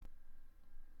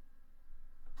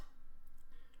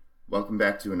Welcome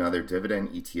back to another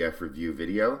Dividend ETF review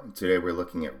video. Today we're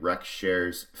looking at REX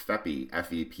Shares FEPI,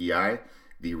 F-E-P-I,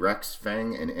 the REX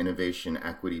FANG Innovation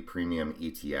Equity Premium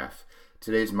ETF.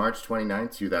 Today's March 29,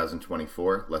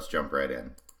 2024. Let's jump right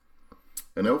in.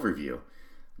 An overview.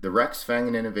 The REX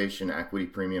FANG Innovation Equity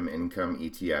Premium Income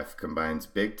ETF combines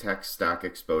big tech stock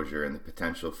exposure and the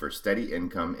potential for steady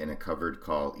income in a covered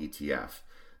call ETF.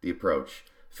 The approach.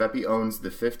 FEPI owns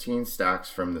the 15 stocks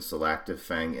from the solactive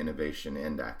FANG Innovation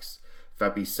Index.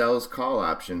 FEPI sells call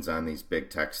options on these big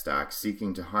tech stocks,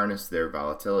 seeking to harness their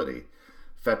volatility.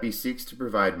 FEPI seeks to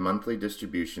provide monthly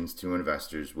distributions to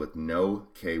investors with no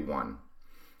K1.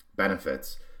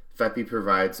 Benefits. FEPI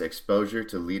provides exposure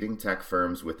to leading tech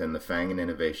firms within the FANG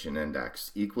Innovation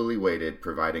Index, equally weighted,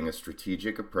 providing a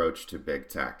strategic approach to big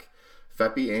tech.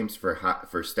 FEPI aims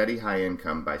for steady high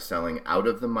income by selling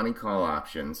out-of-the-money call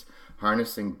options,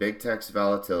 harnessing big tech's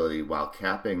volatility while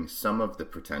capping some of the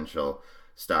potential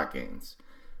stock gains.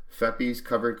 FEPI's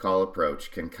covered call approach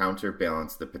can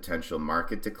counterbalance the potential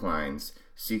market declines,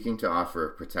 seeking to offer a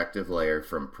protective layer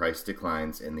from price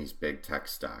declines in these big tech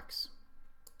stocks.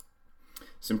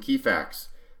 Some key facts.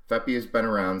 FEPI has been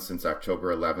around since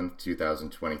October 11,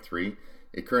 2023.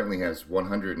 It currently has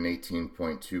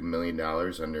 $118.2 million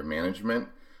under management.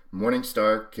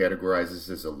 Morningstar categorizes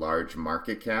as a large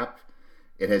market cap.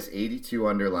 It has 82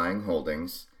 underlying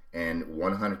holdings and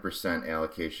 100%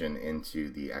 allocation into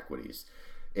the equities.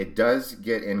 It does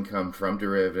get income from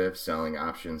derivatives, selling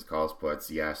options, calls,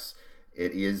 puts, yes.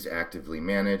 It is actively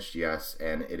managed, yes,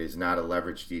 and it is not a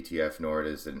leveraged ETF, nor it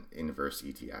is an inverse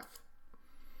ETF.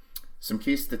 Some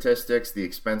key statistics. The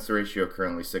expense ratio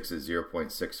currently sits at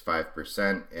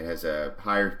 0.65%. It has a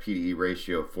higher PDE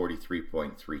ratio of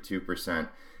 43.32%.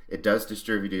 It does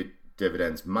distribute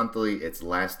dividends monthly. Its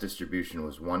last distribution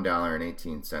was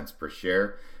 $1.18 per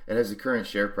share. It has a current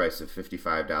share price of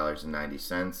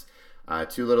 $55.90.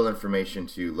 Too little information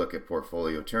to look at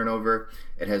portfolio turnover.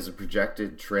 It has a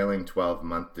projected trailing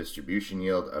 12-month distribution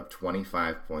yield of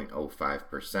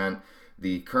 25.05%.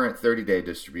 The current 30-day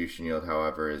distribution yield,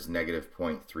 however, is negative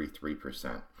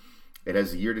 0.33%. It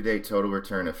has a year-to-date total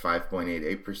return of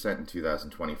 5.88% in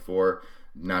 2024.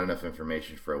 Not enough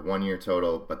information for a one-year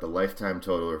total, but the lifetime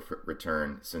total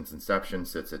return since inception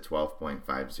sits at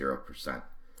 12.50%.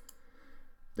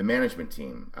 The management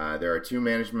team. There are two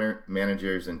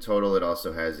managers in total. It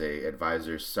also has a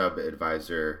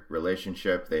advisor-sub-advisor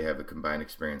relationship. They have a combined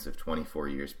experience of 24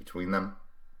 years between them.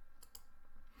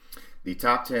 The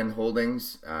top 10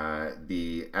 holdings,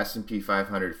 the S&P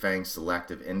 500 FANG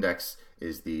Selective Index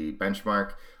is the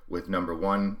benchmark, with number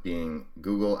 1 being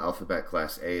Google Alphabet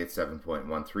Class A at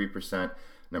 7.13%,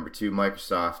 number 2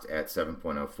 Microsoft at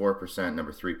 7.04%,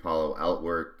 number 3 Palo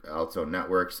Alto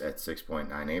Networks at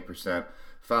 6.98%,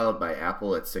 followed by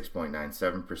Apple at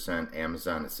 6.97%,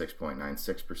 Amazon at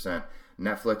 6.96%,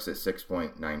 Netflix at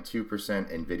 6.92%,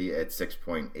 Nvidia at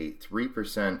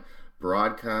 6.83%,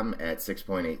 Broadcom at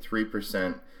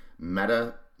 6.83%,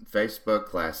 Meta, Facebook,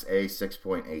 Class A,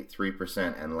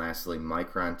 6.83%, and lastly,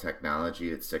 Micron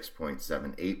Technology at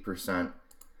 6.78%.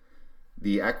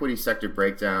 The equity sector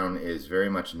breakdown is very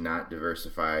much not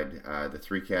diversified. The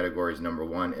three categories: number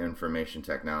 1, information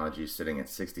technology, sitting at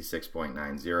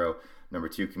 66.90%, number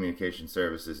 2, communication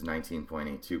services,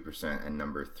 19.82%, and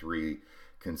number 3,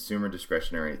 consumer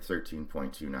discretionary at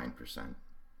 13.29%.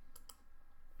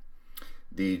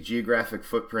 The geographic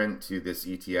footprint to this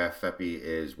ETF, FEPI,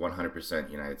 is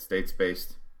 100% United States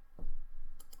based.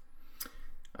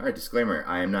 All right, disclaimer,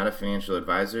 I am not a financial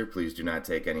advisor. Please do not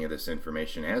take any of this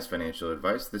information as financial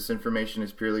advice. This information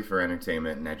is purely for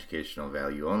entertainment and educational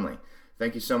value only.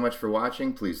 Thank you so much for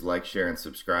watching. Please like, share, and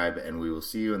subscribe, and we will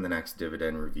see you in the next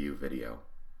dividend review video.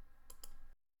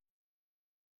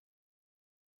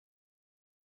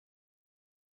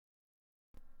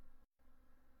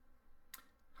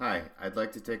 Hi, I'd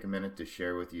like to take a minute to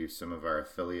share with you some of our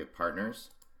affiliate partners.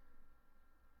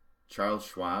 Charles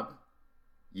Schwab.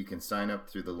 You can sign up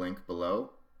through the link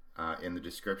below in the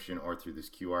description or through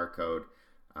this QR code.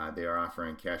 They are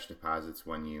offering cash deposits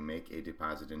when you make a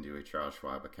deposit into a Charles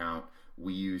Schwab account.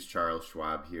 We use Charles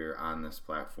Schwab here on this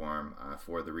platform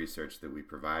for the research that we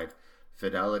provide.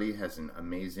 Fidelity has an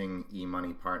amazing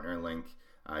e-money partner link.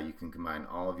 You can combine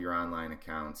all of your online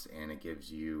accounts and it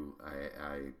gives you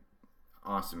a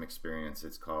awesome experience.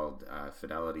 It's called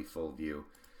Fidelity Full View.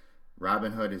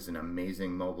 Robinhood is an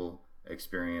amazing mobile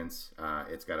experience.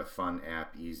 It's got a fun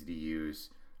app, easy to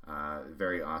use,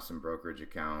 very awesome brokerage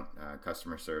account.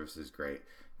 Customer service is great.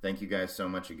 Thank you guys so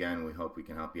much again. We hope we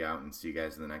can help you out, and see you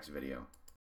guys in the next video.